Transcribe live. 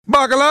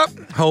Buckle up.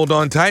 Hold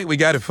on tight. We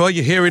got it for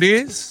you. Here it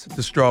is,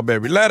 the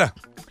Strawberry Letter.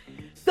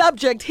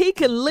 Subject, he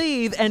can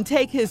leave and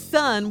take his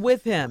son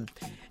with him.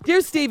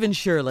 Dear Stephen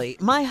Shirley,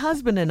 my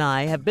husband and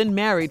I have been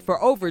married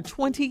for over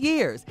 20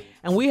 years,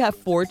 and we have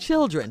 4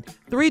 children,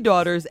 3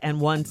 daughters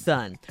and 1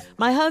 son.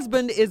 My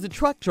husband is a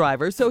truck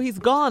driver, so he's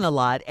gone a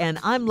lot, and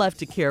I'm left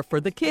to care for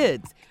the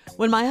kids.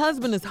 When my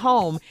husband is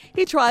home,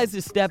 he tries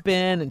to step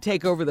in and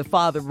take over the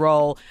father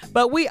role,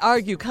 but we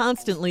argue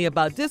constantly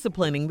about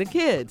disciplining the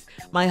kids.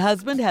 My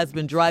husband has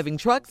been driving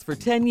trucks for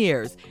 10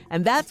 years,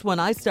 and that's when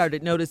I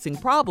started noticing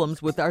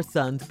problems with our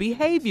son's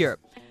behavior.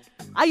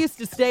 I used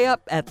to stay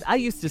up at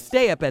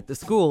the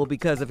school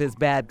because of his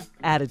bad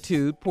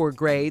attitude, poor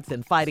grades,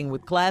 and fighting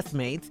with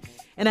classmates.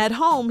 And at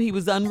home, he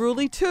was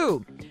unruly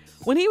too.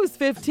 When he was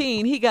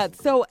 15, he got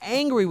so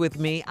angry with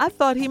me, I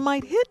thought he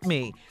might hit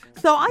me.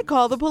 So I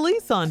called the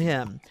police on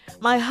him.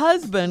 My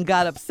husband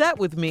got upset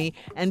with me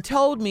and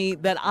told me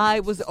that I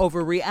was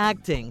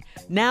overreacting.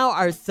 Now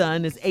our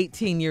son is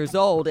 18 years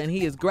old and he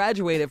has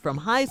graduated from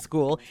high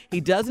school.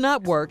 He does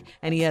not work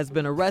and he has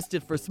been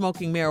arrested for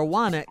smoking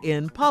marijuana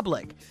in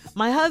public.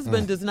 My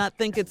husband does not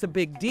think it's a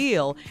big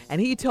deal, and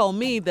he told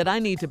me that I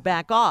need to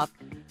back off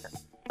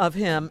of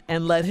him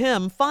and let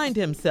him find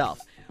himself.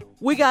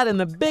 We got in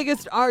the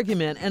biggest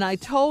argument, and I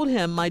told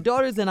him my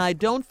daughters and I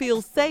don't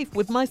feel safe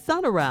with my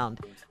son around.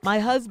 My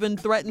husband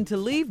threatened to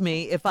leave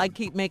me if I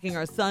keep making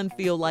our son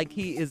feel like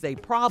he is a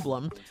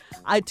problem.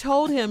 I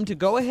told him to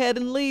go ahead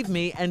and leave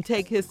me and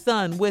take his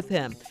son with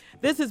him.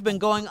 This has been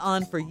going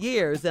on for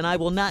years, and I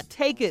will not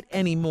take it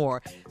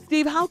anymore.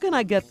 Steve, how can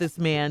I get this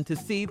man to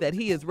see that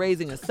he is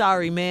raising a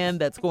sorry man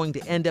that's going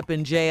to end up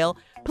in jail?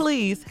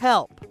 Please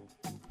help.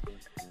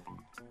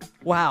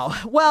 Wow.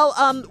 Well,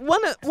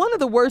 one of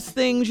the worst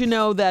things,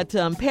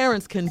 that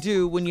parents can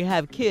do when you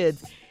have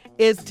kids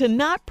is to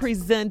not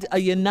present a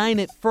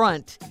united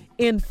front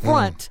in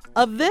front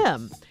of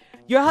them.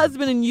 Your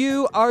husband and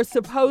you are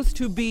supposed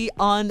to be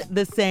on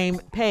the same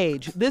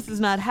page. This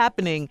is not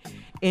happening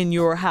in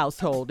your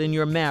household, in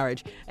your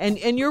marriage. And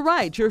you're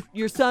right.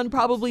 Your son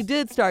probably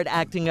did start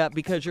acting up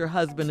because your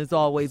husband is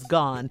always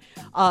gone.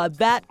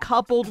 That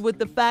coupled with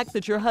the fact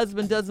that your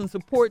husband doesn't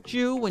support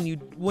you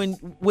when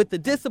with the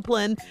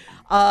discipline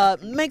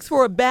makes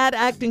for a bad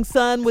acting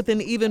son with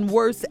an even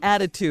worse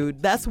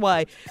attitude. That's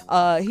why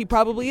he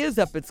probably is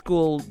up at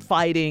school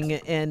fighting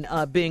and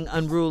being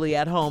unruly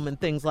at home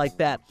and things like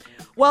that.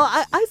 Well,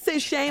 I say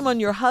shame on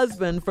your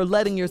husband for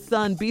letting your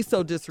son be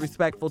so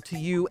disrespectful to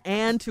you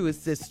and to his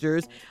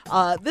sisters.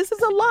 This is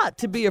a lot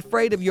to be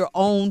afraid of your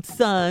own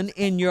son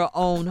in your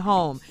own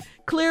home.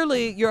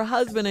 Clearly, your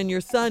husband and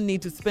your son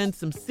need to spend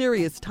some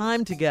serious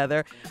time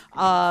together,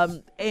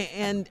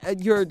 and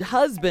your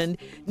husband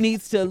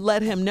needs to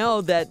let him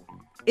know that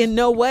in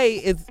no way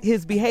is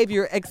his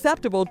behavior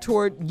acceptable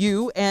toward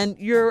you and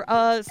your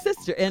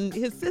sister and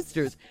his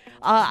sisters.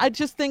 I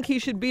just think he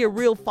should be a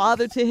real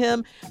father to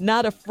him,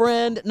 not a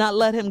friend, not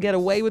let him get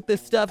away with this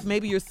stuff.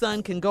 Maybe your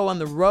son can go on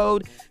the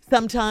road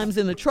sometimes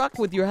in the truck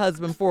with your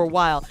husband for a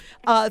while.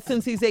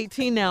 Since he's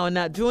 18 now and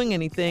not doing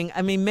anything,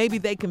 I mean, maybe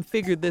they can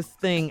figure this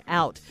thing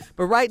out.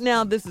 But right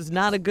now, this is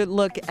not a good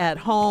look at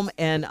home,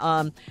 and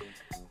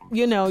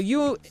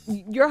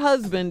your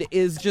husband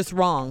is just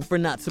wrong for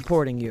not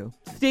supporting you.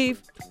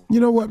 Steve? You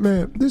know what,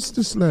 man?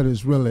 This letter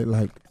is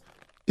really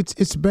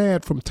it's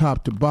bad from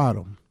top to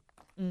bottom.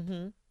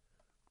 Mm-hmm.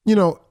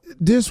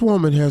 This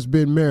woman has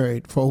been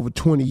married for over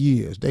 20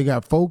 years. They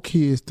got 4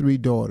 kids, 3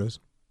 daughters,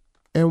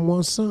 and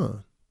 1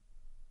 son.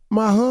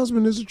 My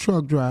husband is a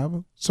truck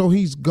driver, so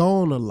he's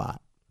gone a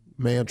lot.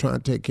 Man trying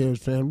to take care of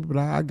his family, but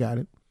I got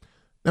it.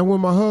 And when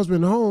my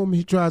husband home,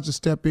 he tries to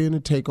step in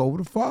and take over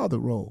the father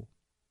role.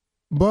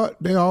 But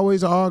they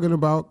always arguing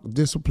about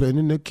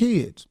disciplining the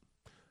kids.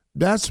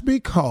 That's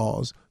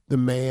because the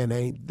man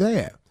ain't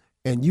there.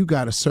 And you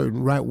got a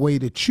certain right way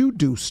that you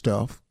do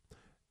stuff.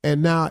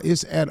 And now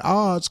it's at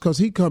odds because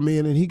he come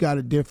in and he got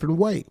a different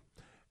way.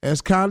 And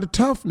it's kind of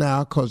tough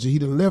now because he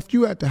done left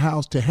you at the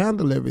house to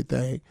handle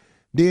everything.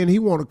 Then he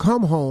want to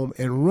come home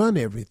and run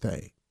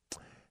everything.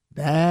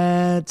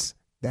 That's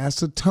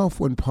a tough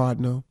one,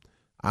 partner.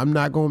 I'm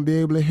not going to be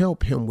able to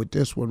help him with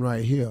this one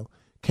right here.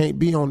 Can't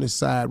be on this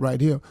side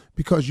right here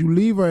because you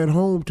leave her at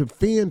home to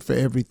fend for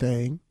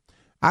everything.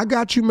 I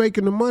got you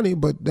making the money,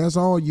 but that's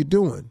all you're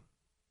doing.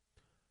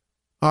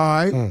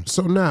 All right.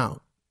 So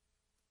now,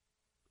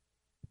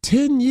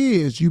 10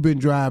 years you've been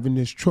driving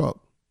this truck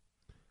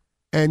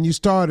and you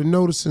started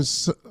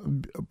noticing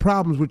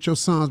problems with your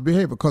son's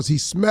behavior because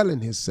he's smelling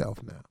himself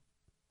now.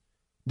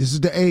 This is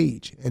the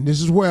age, and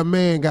this is where a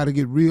man got to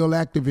get real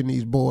active in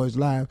these boys'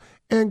 lives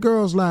and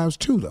girls' lives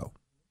too, though.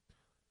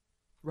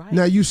 Right.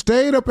 Now, you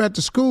stayed up at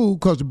the school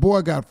because the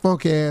boy got a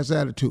funky-ass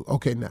attitude.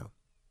 Okay, now,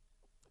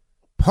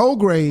 poor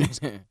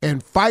grades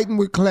and fighting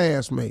with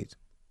classmates.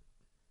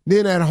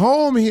 Then at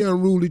home, he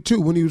unruly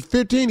too. When he was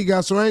 15, he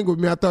got so angry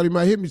with me, I thought he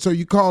might hit me, so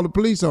you called the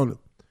police on him.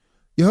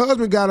 Your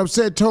husband got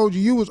upset, told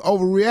you was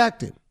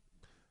overreacting.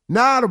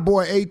 Now the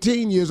boy,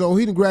 18 years old,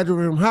 he done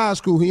graduated from high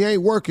school, he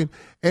ain't working,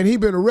 and he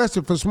been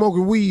arrested for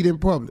smoking weed in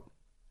public.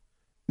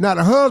 Now,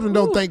 the husband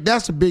don't think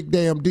that's a big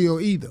damn deal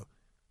either.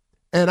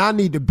 And I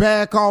need to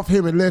back off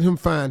him and let him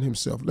find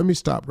himself. Let me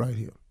stop right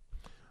here.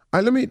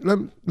 All right,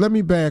 let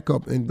me back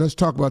up and let's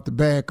talk about the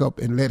back up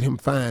and let him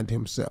find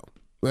himself.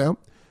 Well,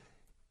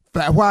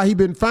 while he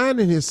been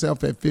finding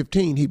himself at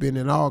 15, he been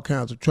in all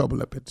kinds of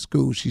trouble up at the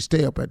school. She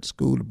stay up at the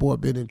school. The boy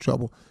been in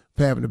trouble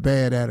for having a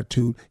bad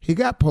attitude. He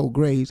got poor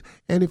grades,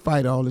 and he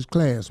fight all his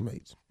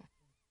classmates.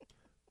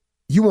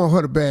 You want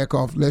her to back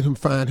off, let him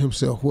find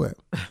himself well.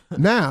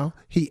 Now,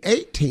 he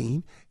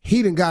 18,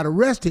 he done got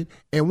arrested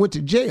and went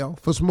to jail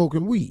for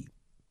smoking weed.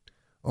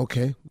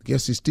 Okay,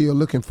 guess he's still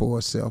looking for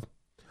himself.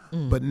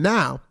 But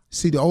now,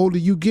 see, the older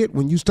you get,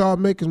 when you start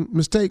making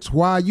mistakes,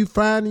 while you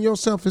finding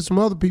yourself, and some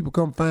other people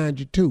come find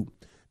you too.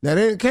 Now,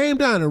 they came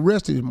down and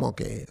arrested his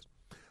monkey ass.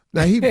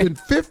 Now, he been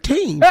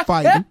 15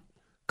 fighting,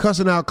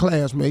 cussing out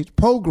classmates,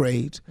 poor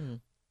grades,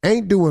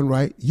 ain't doing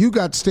right. You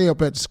got to stay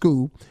up at the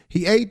school.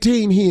 He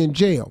 18, he in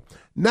jail.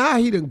 Now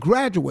he done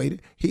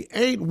graduated. He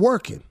ain't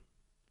working.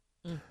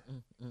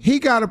 He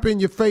got up in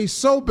your face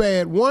so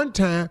bad one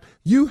time,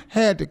 you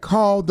had to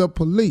call the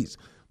police.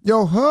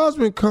 Your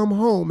husband come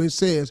home and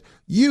says,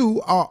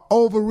 you are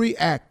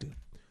overreacting.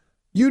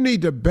 You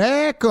need to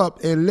back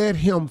up and let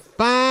him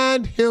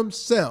find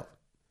himself.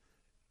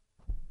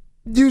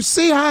 You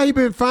see how he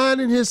been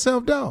finding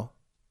himself, dog?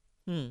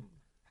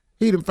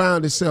 He done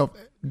found himself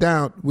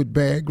down with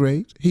bad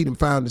grades. He done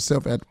found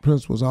himself at the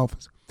principal's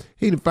office.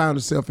 He done found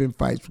himself in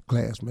fights with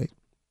classmates.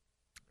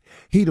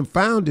 He done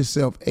found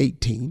himself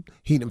 18.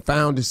 He done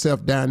found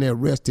himself down there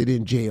arrested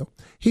in jail.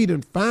 He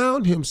done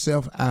found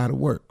himself out of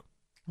work.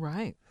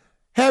 Right.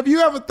 Have you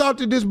ever thought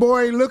that this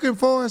boy ain't looking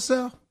for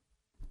himself?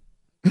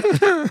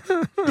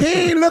 He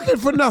ain't looking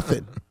for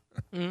nothing.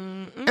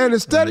 And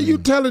instead of you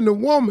telling the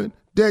woman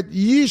that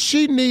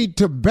she need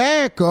to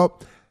back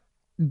up,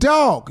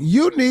 dog,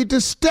 you need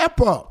to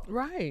step up.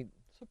 Right.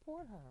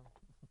 Support her.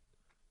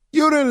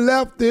 You done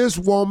left this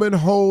woman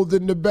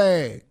holding the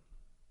bag.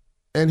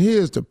 And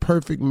here's the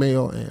perfect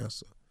male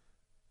answer.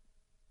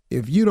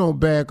 If you don't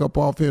back up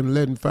off him and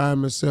let him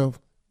find himself,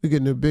 we're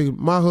getting the big.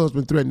 My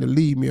husband threatened to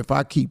leave me if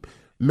I keep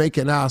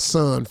making our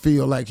son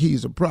feel like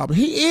he's a problem.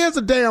 He is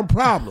a damn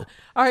problem.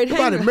 All right,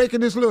 Nobody making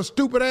this little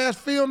stupid ass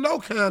feel no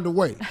kind of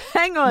way.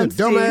 Hang on, Steve.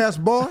 Dumb ass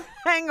boy.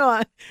 Hang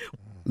on.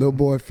 Little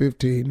boy,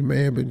 15. The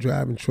man been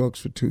driving trucks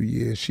for 2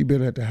 years. She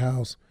been at the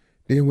house.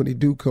 Then when he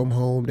do come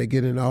home, they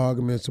get in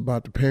arguments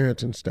about the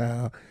parenting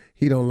style.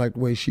 He don't like the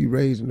way she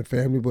raising the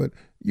family, but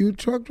you a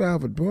truck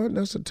driver, boy.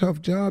 That's a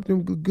tough job.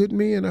 Them good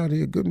men out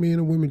here, good men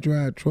and women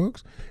drive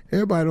trucks.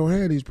 Everybody don't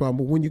have these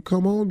problems. But when you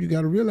come home, you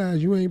got to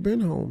realize you ain't been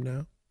home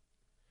now.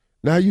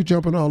 Now you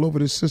jumping all over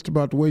this sister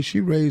about the way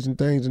she raising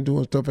things and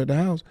doing stuff at the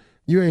house.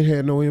 You ain't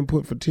had no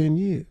input for 10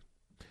 years.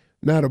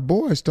 Now the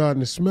boy's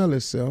starting to smell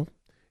himself.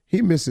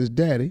 He misses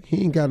daddy.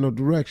 He ain't got no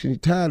direction. He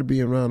tired of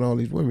being around all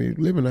these women.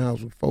 He live in a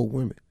house with 4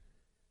 women.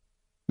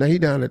 Now he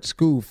down at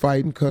school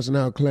fighting, cussing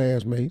out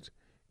classmates,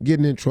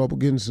 getting in trouble,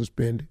 getting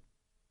suspended.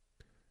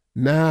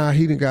 Now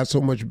he done got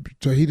so much,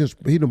 so he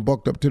done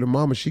bucked up to the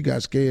mama. She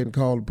got scared and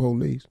called the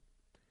police.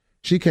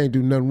 She can't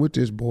do nothing with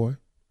this boy.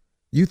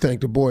 You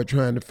think the boy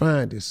trying to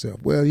find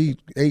himself. Well, he's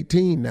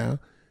 18 now,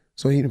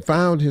 so he done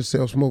found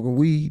himself smoking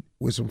weed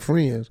with some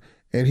friends,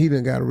 and he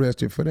done got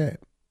arrested for that.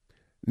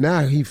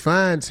 Now he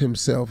finds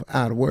himself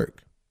out of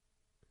work.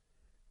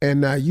 And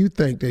now you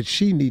think that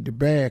she need to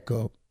back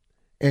up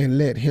and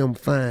let him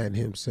find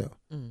himself.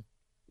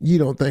 You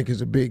don't think it's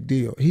a big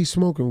deal. He's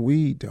smoking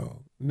weed,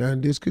 dog. Now,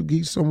 this could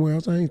lead somewhere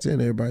else. I ain't saying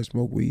everybody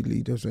smoke weed,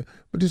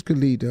 but this could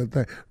lead to other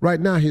things.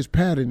 Right now, his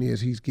pattern is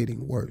he's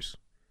getting worse.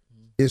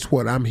 It's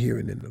what I'm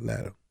hearing in the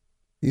letter.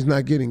 He's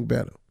not getting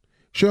better.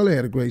 Shirley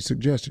had a great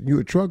suggestion. You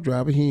a truck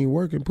driver, he ain't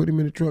working, put him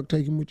in the truck,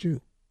 take him with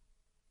you.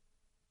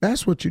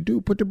 That's what you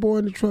do. Put the boy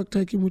in the truck,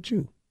 take him with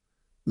you.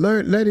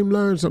 Let him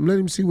learn something. Let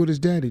him see what his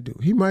daddy do.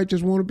 He might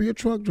just want to be a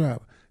truck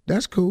driver.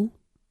 That's cool.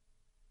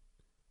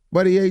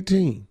 But he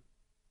 18.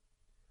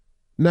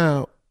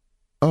 Now,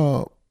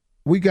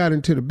 we got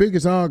into the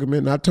biggest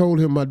argument, and I told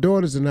him my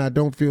daughters and I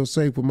don't feel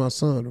safe with my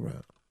son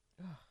around.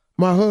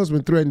 My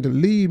husband threatened to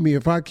leave me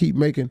if I keep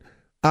making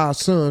our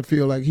son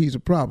feel like he's a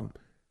problem.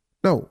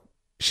 No,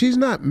 she's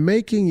not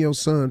making your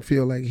son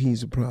feel like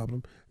he's a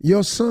problem.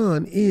 Your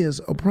son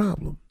is a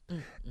problem.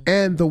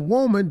 And the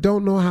woman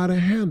don't know how to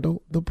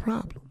handle the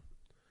problem.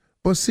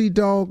 But see,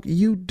 dog,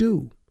 you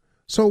do.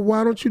 So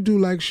why don't you do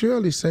like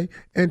Shirley say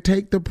and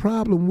take the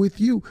problem with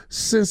you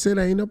since it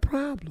ain't a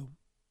problem?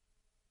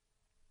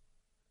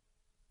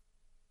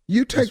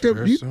 You take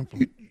that,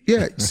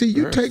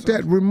 you take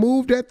that,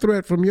 remove that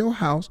threat from your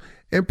house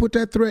and put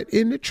that threat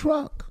in the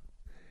truck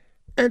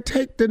and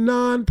take the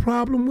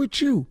non-problem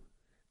with you.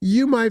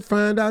 You might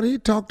find out he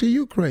talk to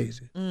you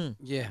crazy.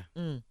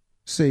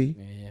 See?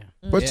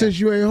 But since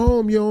you ain't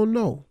home, you don't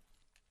know.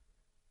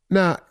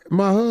 Now,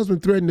 my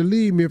husband threatened to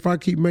leave me if I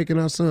keep making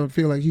our son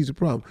feel like he's a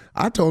problem.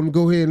 I told him to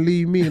go ahead and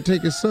leave me and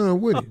take his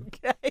son with him.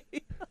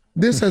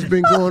 This has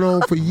been going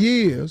on for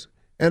years.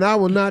 And I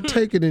will not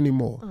take it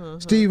anymore.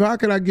 Steve, how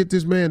can I get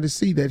this man to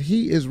see that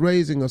he is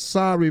raising a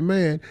sorry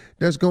man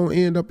that's going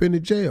to end up in the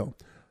jail?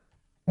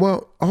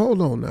 Well,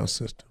 hold on now,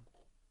 sister.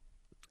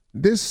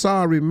 This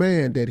sorry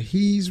man that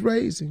he's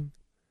raising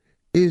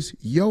is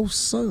your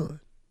son.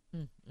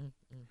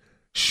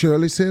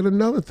 Shirley said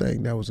another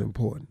thing that was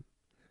important.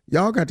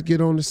 Y'all got to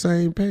get on the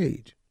same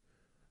page.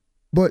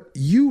 But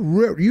you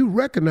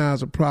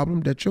recognize a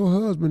problem that your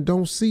husband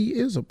don't see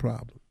is a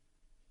problem.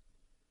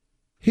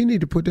 He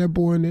need to put that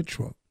boy in that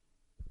truck.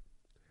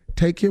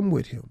 Take him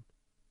with him.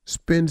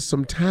 Spend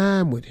some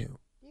time with him.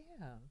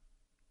 Yeah.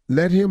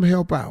 Let him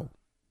help out.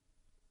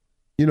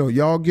 You know,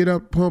 y'all get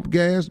up, pump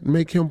gas,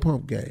 make him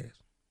pump gas.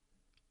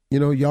 You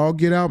know, y'all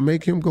get out,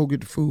 make him go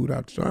get the food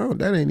out. So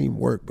that ain't even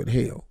work, but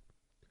hell.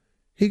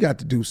 He got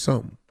to do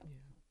something. Yeah.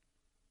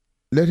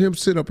 Let him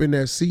sit up in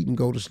that seat and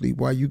go to sleep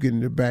while you get in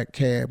the back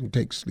cab and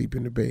take sleep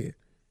in the bed.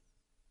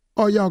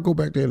 Or y'all go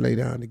back there and lay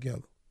down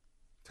together.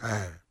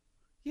 Time.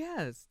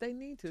 Yes, they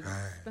need to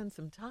spend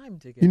some time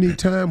together. You need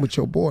time with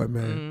your boy,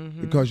 man,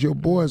 because your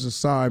boy is a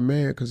sorry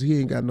man because he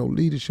ain't got no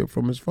leadership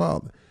from his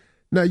father.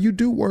 Now, you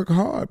do work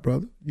hard,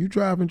 brother. You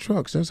driving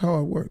trucks. That's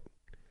hard work.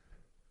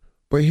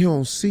 But he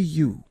don't see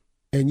you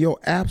and your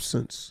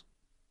absence.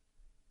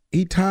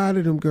 He tired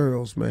of them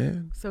girls,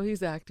 man. So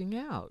he's acting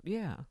out,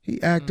 yeah.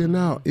 He acting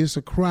out. It's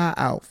a cry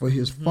out for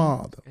his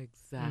father.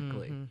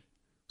 Exactly.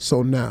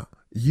 So now,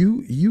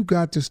 you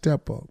got to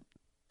step up.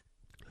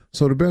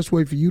 So the best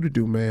way for you to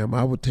do, ma'am,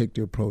 I would take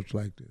the approach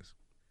like this.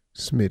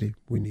 Smitty,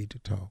 we need to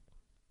talk.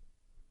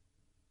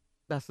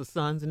 That's the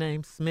son's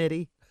name,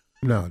 Smitty?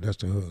 No, that's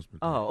the husband.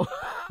 Oh.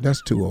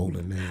 That's too old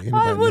a name.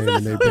 Anybody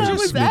naming their baby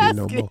Smitty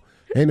no more.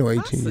 Ain't no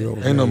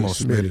 18-year-old. Ain't no more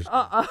Smitty.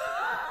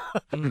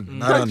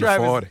 Not under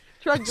 40.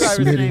 Truck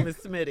driver's name is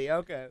Smitty.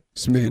 Okay.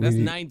 Smitty, that's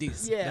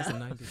 90s. Yeah. That's the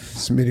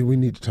 90s. Smitty, we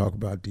need to talk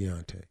about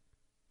Deontay.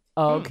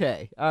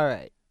 Okay. All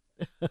right.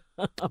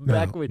 I'm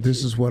back with you.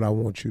 This is what I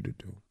want you to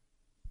do.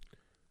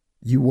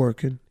 You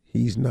working,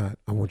 he's not.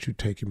 I want you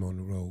to take him on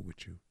the road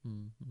with you.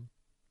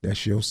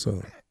 That's your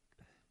son.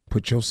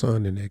 Put your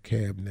son in that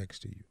cab next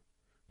to you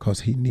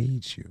because he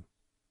needs you.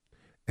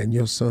 And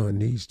your son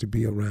needs to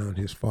be around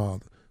his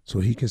father so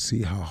he can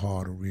see how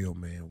hard a real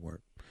man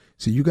works.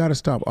 See, you got to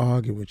stop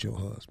arguing with your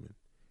husband.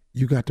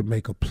 You got to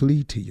make a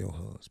plea to your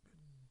husband.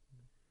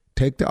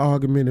 Take the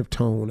argumentative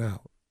tone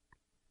out.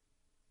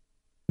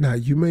 Now,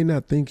 you may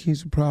not think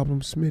he's a problem,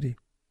 Smitty,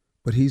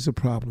 but he's a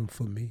problem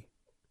for me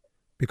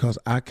because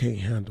I can't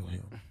handle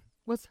him.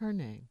 What's her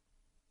name?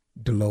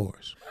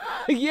 Dolores.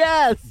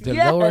 Yes.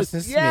 Dolores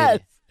and Smitty. Yes.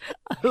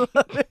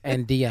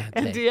 And Deontay.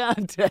 And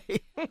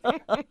Deontay.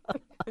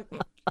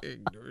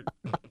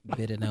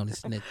 Better known as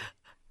Snick.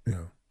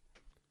 Yeah.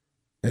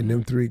 And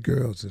them three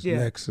girls is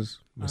Lexus,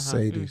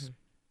 Mercedes.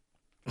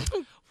 Why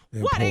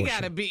Porsche. they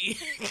gotta be?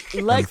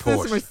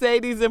 Lexus,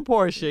 Mercedes, and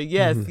Porsche.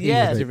 Yes,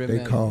 yes.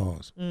 They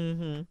cars.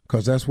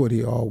 Because that's what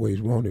he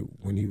always wanted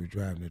when he was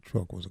driving the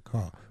truck was a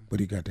car. But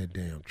he got that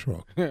damn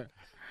truck.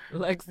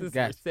 Lexus,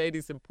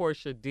 Mercedes, and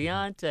Porsche.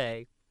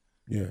 Deontay.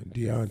 Yeah,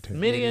 Deontay.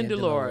 Smitty and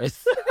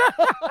Dolores.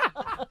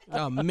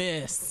 A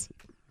mess.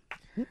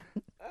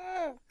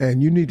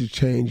 And you need to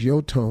change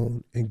your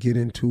tone and get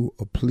into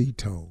a plea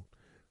tone.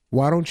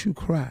 Why don't you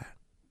cry?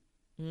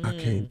 I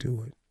can't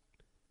do it.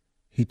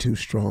 He too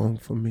strong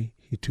for me.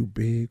 He too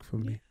big for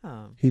me.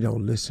 Yeah. He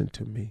don't listen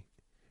to me.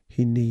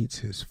 He needs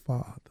his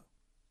father.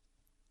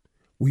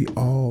 We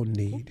all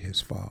need his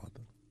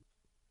father.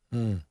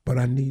 But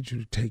I need you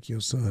to take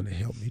your son and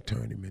help me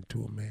turn him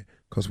into a man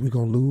because we're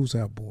going to lose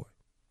our boy.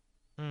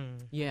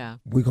 Yeah.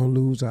 We're going to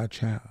lose our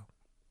child.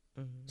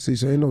 See,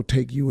 so ain't no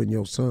take you and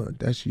your son.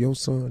 That's your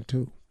son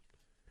too.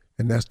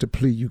 And that's the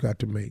plea you got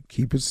to make.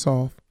 Keep it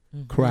soft,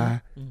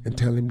 cry, and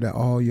tell him that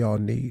all y'all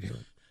need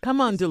him. Come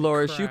on,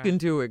 Dolores. You can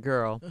do it,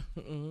 girl.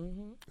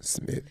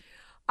 Smith.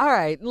 All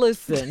right,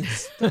 listen.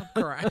 Stop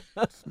crying.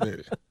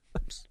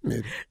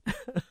 Smith.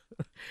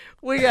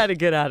 We got to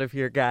get out of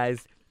here,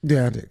 guys.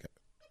 Deontay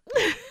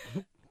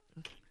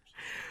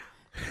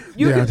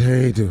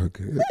ain't doing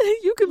good.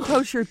 You can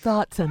post your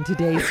thoughts on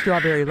today's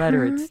Strawberry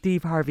Letter at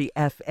Steve Harvey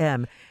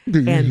FM.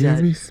 Do you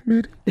hear me,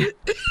 Smith?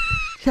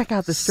 Check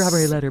out the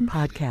Strawberry Letter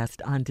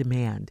podcast on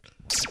demand.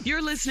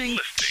 You're listening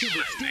to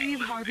the Steve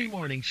Harvey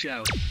Morning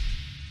Show.